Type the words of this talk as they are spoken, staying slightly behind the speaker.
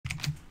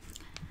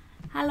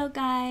Hello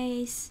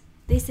guys,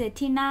 this is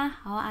Tina.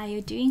 How are you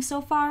doing so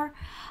far?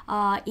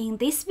 In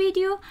this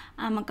video,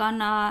 I'm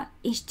gonna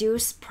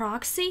introduce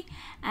Proxy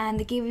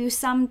and give you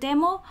some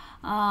demo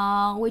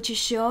which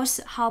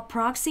shows how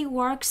Proxy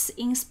works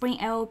in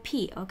Spring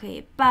LP,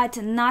 okay, but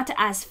not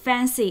as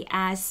fancy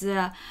as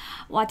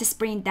what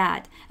Spring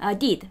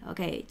did,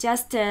 okay,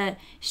 just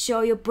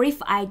show you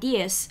brief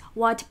ideas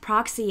what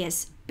Proxy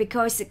is,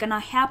 because it's gonna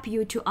help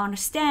you to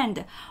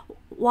understand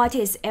what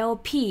is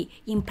LP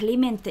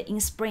implemented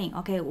in Spring,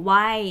 okay,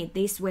 why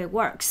this way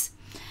works.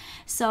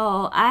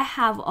 So I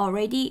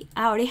already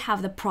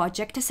have the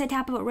project set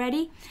up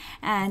already,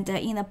 and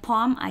in the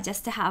POM I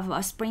just have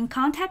a Spring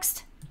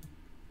context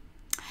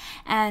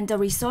and the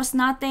resource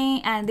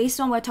nothing, and this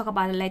one we'll talk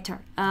about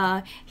later.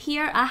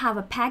 Here I have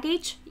a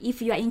package.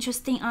 If you are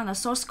interested on the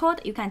source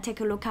code, you can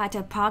take a look at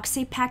the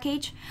Proxy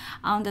package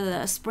under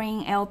the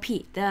Spring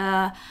LP.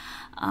 The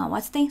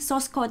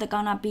source code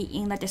gonna be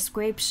in the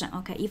description,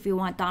 okay? If you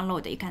want to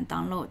download, you can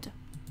download.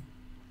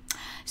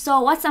 So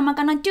what I'm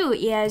gonna do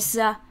is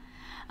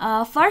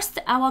first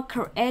I will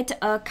create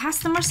a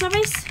customer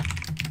service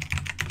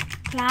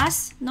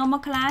class, normal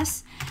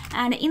class,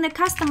 and in the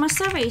customer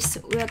service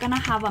we're gonna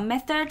have a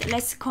method.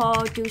 Let's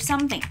call do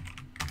something.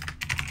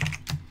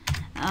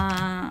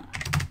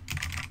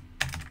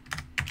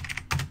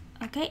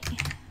 Okay,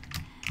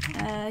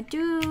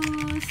 do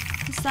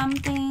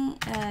something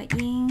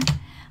in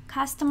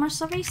customer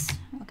service.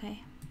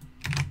 Okay,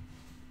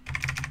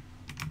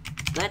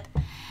 good.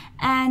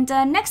 And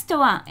next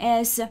one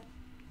is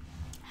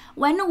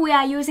when we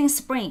are using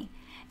Spring,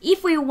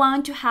 if we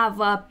want to have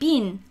a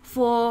bin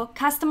for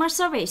customer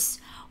service,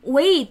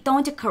 we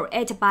don't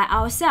create by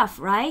ourselves,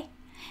 right?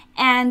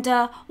 And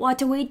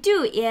what we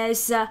do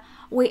is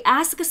we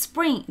ask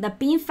Spring, the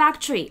bin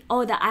factory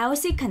or the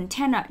IOC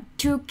container,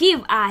 to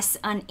give us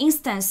an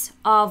instance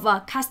of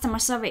customer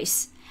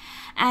service.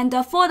 And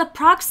for the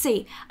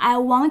proxy, I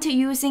want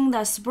using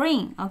the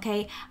Spring,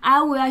 okay,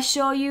 I will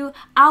show you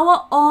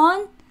our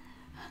own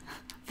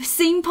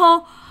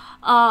simple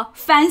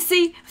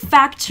fancy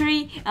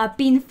factory,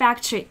 bin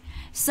factory.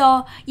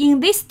 So in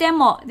this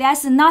demo,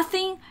 there's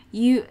nothing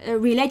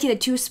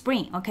related to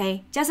Spring,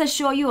 okay? Just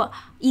show you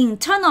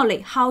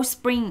internally how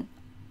Spring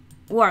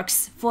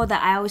works for the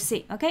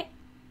IOC, okay?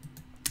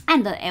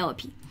 And the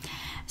LP.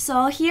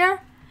 So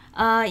here,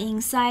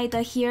 inside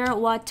here,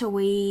 what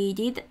we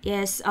did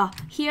is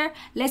here,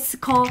 let's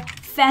call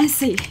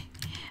fancy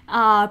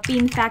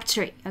bin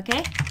factory,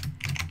 okay?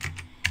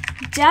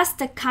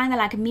 Just kind of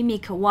like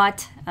mimic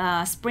what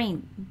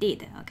Spring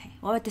did, okay?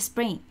 What the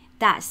Spring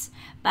does,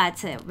 but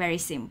very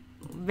simple,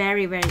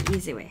 very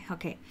easy way,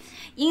 okay?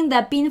 In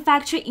the bin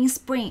factory in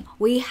Spring,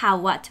 we have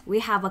what? We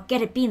have a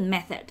get bin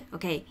method,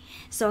 okay?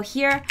 So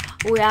here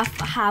we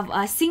have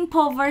a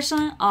simple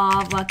version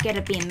of a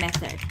get bin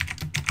method.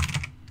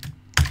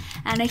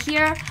 And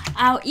here,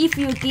 if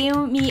you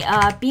give me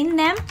a bin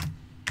name,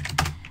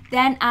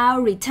 then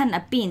I'll return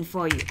a bin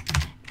for you.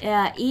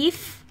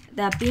 If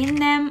the bin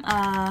name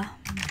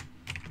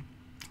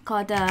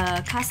called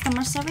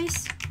customer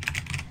service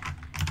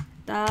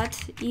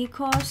dot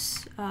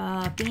equals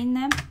bin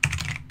name,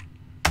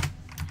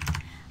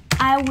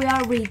 I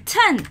will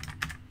return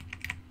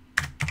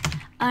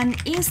an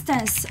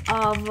instance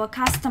of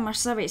customer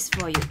service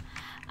for you,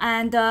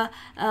 and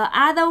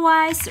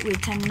otherwise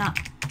return none.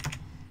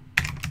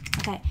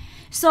 Okay,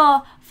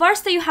 so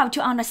first you have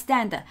to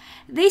understand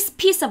this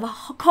piece of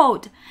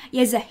code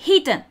is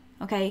hidden,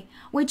 okay,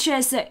 which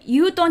is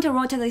you don't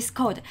write this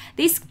code.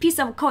 This piece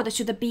of code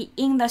should be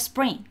in the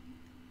Spring,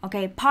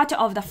 okay, part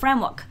of the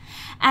framework.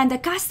 And the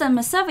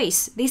customer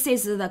service, this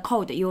is the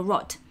code you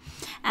wrote.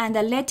 And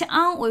later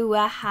on we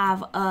will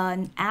have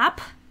an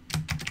app,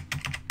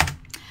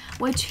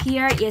 which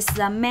here is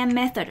the main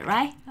method,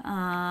 right?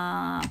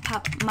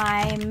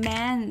 My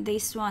main,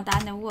 this one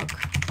doesn't work.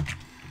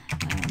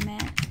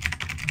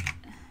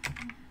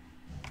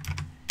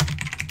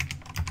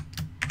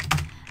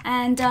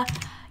 And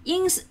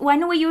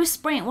when we use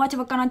Spring, what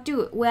we're gonna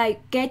do, we'll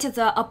get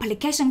the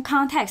application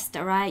context,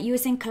 right?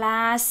 Using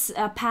class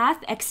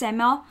path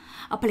XML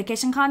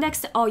application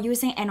context, or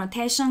using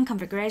annotation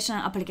configuration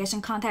application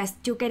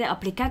context to get an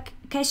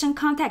application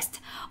context,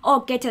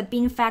 or get a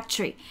bin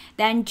factory,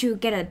 then to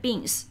get the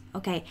bins,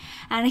 okay?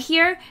 And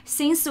here,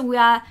 since we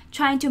are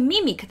trying to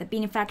mimic the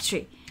bin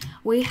factory,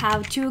 we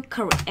have to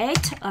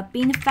create a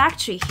bin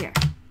factory here.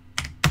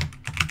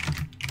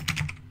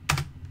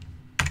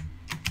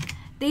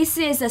 This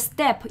is a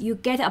step you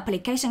get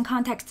application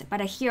context,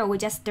 but here we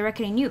just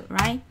directly new,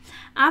 right?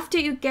 After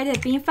you get a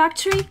bin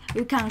factory,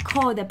 you can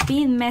call the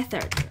bin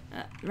method,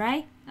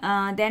 right?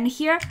 Then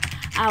here,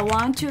 I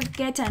want to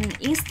get an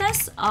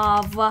instance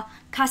of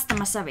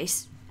customer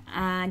service.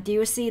 Do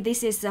you see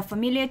this is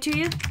familiar to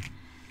you?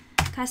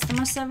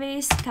 Customer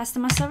service.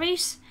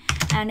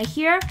 And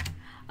here,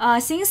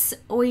 since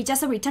we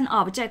just return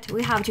object,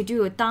 we have to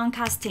do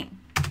downcasting.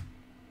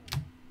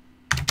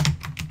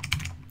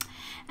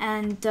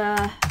 And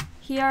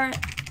here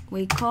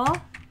we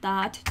call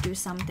dot do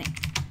something,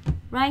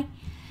 right?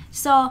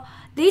 So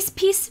this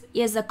piece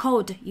is the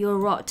code you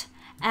wrote,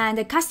 and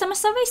the customer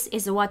service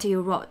is what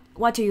you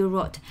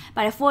wrote.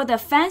 But for the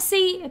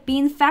fancy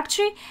Bean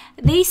Factory,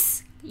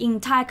 this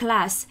entire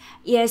class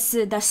is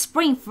the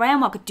Spring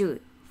framework do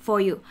for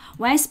you.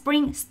 When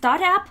Spring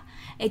start up,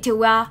 it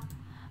will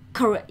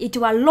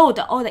load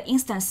all the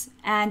instance,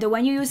 and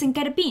when you're using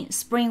get bean,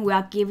 Spring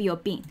will give you a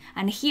bean.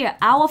 And here,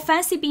 our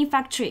fancy Bean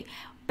Factory,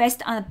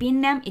 based on the bean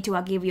name, it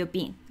will give you a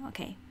bean.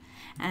 Okay,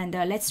 and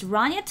let's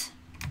run it.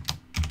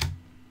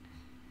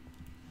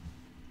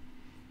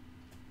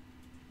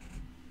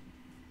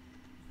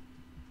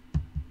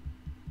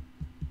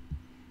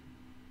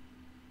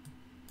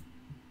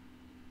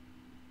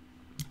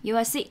 You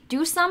will see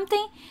do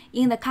something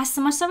in the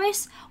customer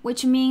service,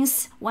 which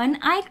means when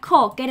I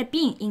call get a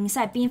bean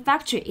inside Bean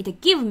Factory,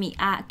 it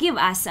give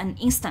us an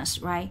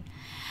instance, right?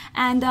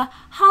 And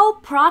how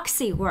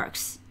proxy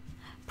works?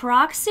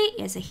 Proxy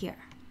is here.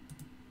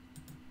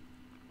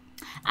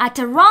 At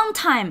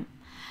runtime,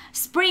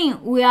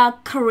 Spring will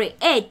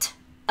create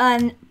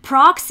a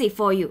proxy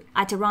for you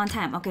at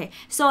runtime. Okay,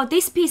 so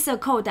this piece of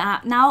code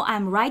now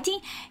I'm writing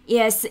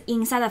is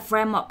inside the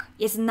framework.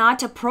 It's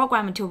not a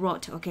program to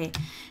write. Okay,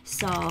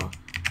 so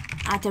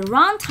at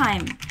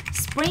runtime,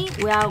 Spring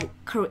will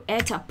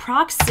create a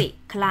proxy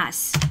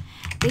class.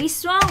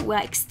 This one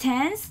will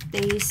extend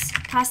this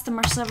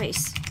customer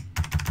service,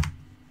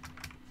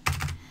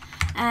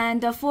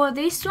 and for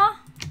this one,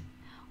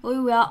 we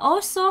will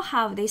also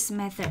have this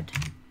method.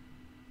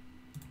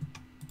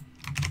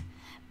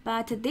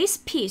 But this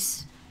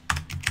piece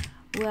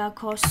we'll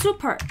call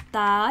super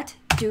dot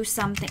do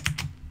something.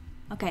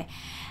 Okay,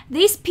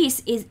 this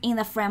piece is in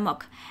the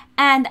framework,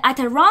 and at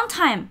a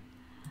runtime,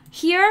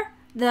 here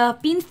the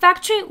Bean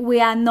Factory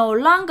will no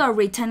longer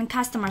return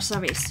customer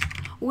service.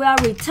 We'll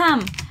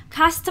return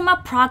customer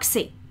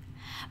proxy,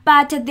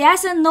 but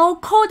there's no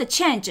code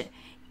change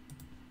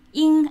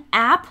in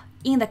app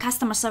in the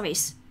customer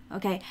service.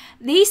 Okay,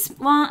 this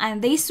one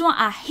and this one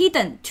are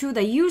hidden to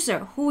the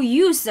user who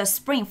use the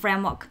Spring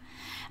framework.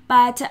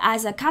 But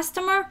as a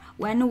customer,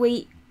 when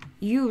we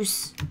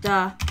use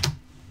the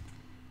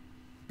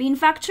Bean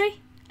Factory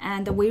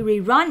and we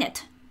rerun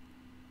it,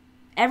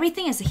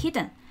 everything is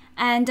hidden,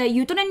 and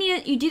you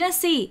didn't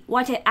see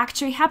what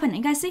actually happened.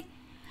 You can see,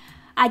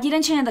 I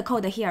didn't change the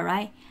code here,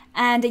 right?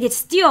 And it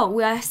still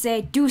will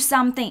say do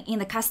something in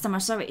the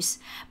customer service.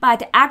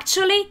 But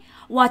actually,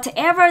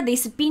 whatever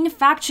this Bean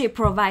Factory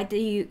provide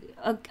you,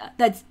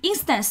 the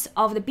instance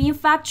of the Bean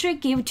Factory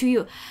give to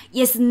you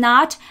is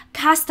not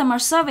customer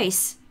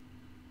service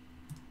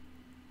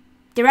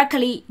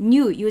directly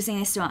new using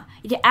this one.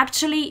 It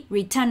actually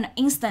return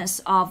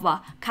instance of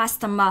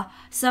customer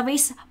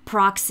service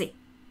proxy.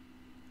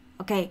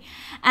 Okay,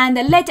 and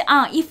later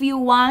on, if you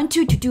want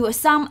to do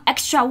some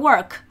extra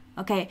work,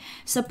 okay,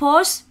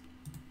 suppose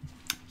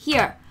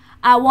here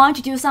I want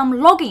to do some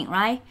logging,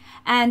 right?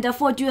 And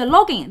for do the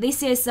logging,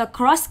 this is a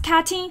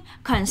cross-cutting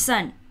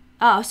concern.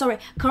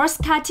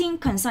 Cross-cutting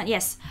concern,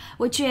 yes,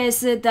 which is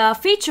the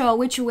feature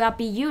which will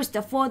be used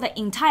for the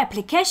entire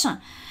application.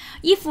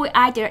 If we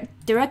are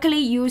directly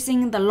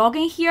using the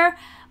logging here,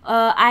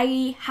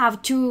 I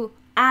have to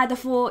add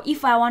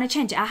if I want to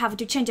change, I have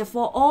to change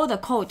for all the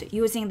code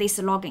using this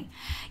logging.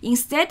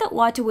 Instead,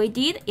 what we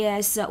did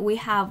is we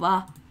have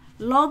a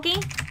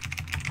logging.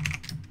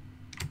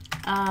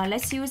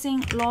 Let's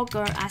using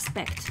logger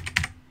aspect.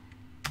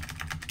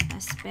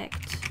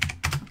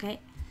 Okay,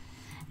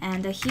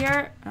 and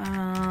here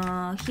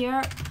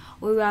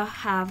we will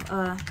have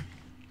a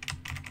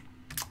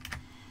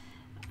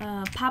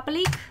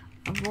public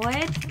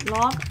void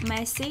log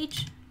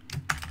message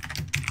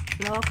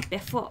log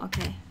before.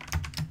 Okay,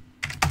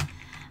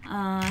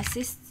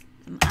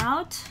 system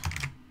out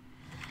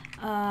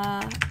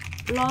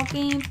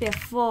logging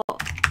before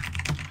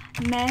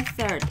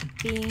method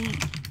being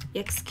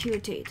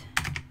executed.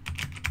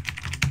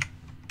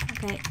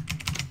 Okay,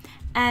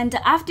 and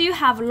after you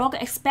have log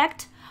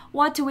expect,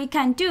 what we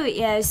can do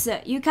is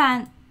you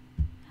can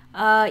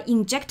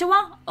inject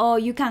one, or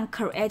you can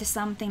create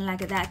something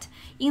like that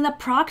in the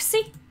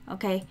proxy.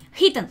 Okay,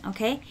 hidden.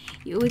 Okay,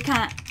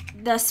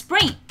 the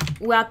Spring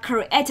will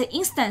create an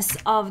instance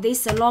of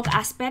this log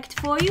aspect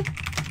for you,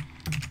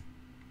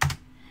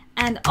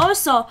 and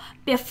also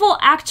before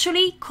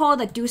actually call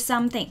the do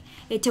something,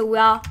 it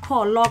will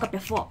call log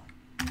before.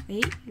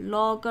 Okay,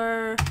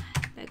 logger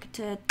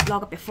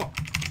log before.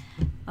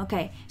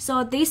 Okay,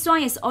 so this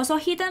one is also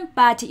hidden,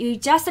 but you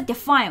just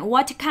define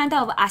what kind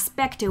of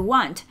aspect you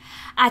want.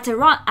 At a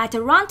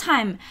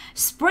runtime,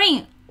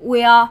 Spring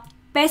will,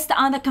 based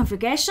on the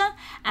configuration,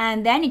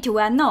 and then it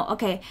will know,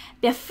 okay,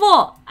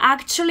 before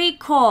actually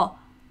call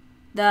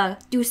the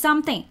do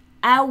something,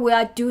 I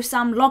will do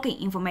some logging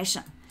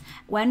information.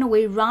 When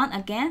we run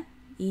again,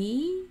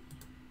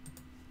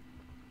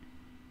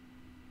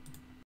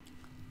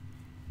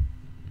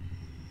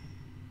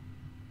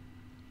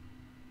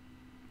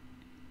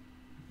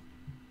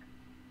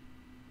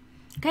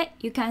 okay,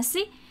 you can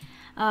see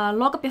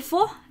log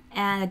before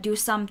and do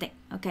something.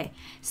 Okay,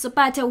 so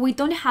but we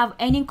don't have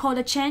any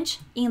code change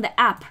in the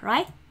app,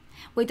 right?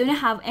 We don't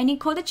have any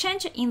code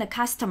change in the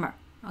customer.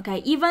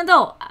 Okay, even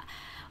though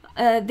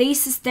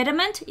this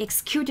statement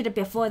executed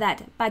before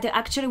that, but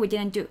actually we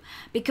didn't do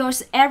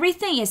because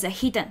everything is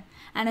hidden.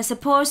 And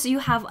suppose you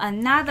have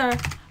another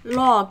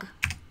log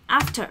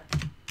after,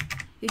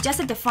 you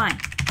just define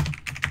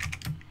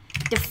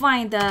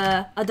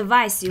the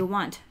advice you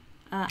want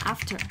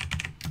after.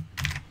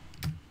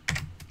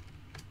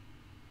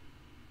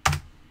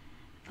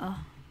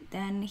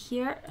 Then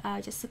here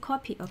just a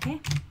copy, okay?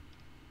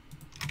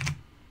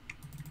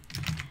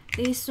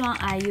 This one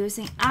I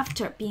using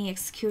after being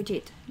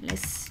executed.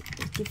 Let's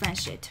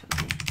differentiate,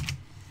 okay?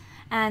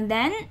 And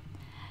then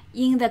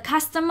in the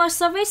customer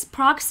service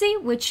proxy,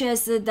 which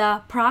is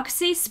the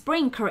proxy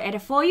Spring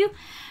created for you,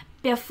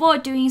 before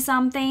doing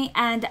something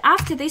and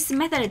after this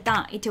method is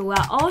done, it will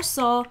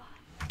also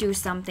do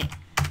something.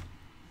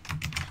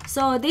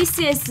 So this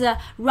is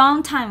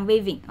runtime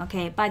weaving,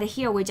 okay? But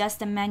here we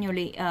just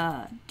manually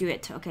do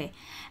it, okay?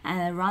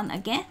 And run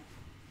again.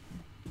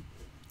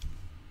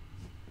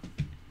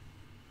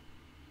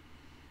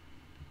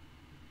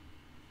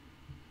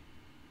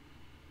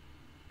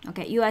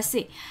 Okay, you will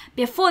see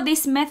before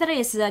this method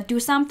is do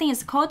something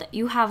is called,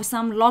 you have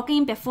some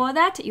login before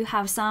that, you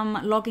have some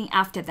login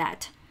after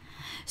that.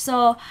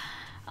 So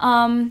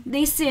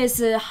this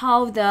is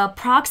how the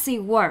proxy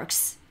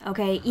works,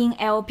 okay, in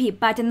LP,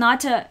 but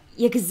not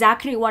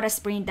exactly what a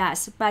Spring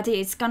does, but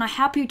it's gonna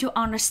help you to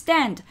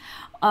understand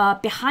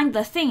behind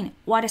the thing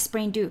what a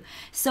Spring do.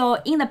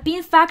 So in the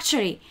bin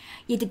factory,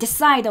 it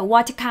decide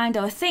what kind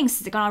of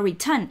things it's gonna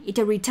return. It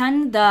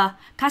return the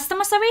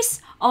customer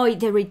service or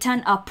it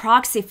return a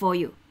proxy for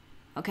you.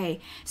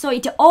 Okay, so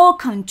it all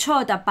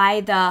controlled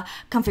by the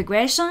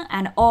configuration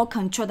and all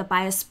controlled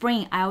by a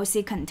Spring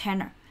IOC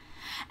container.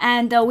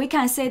 And we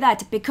can say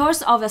that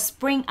because of the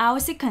Spring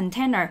IOC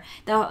container,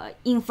 the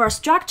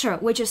infrastructure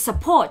which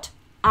support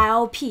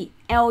ILP,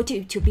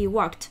 LT to be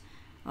worked.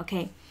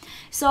 Okay,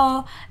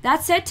 so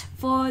that's it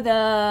for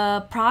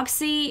the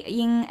proxy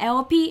in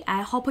LP.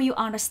 I hope you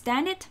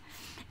understand it.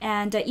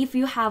 And if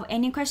you have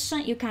any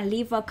question, you can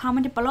leave a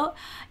comment below.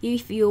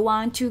 If you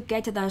want to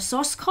get the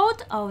source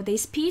code of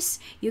this piece,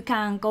 you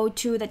can go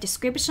to the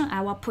description.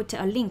 I will put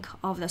a link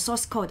of the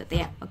source code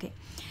there. Okay.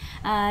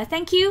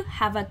 Thank you.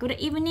 Have a good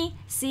evening.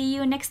 See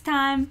you next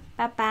time.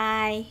 Bye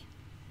bye.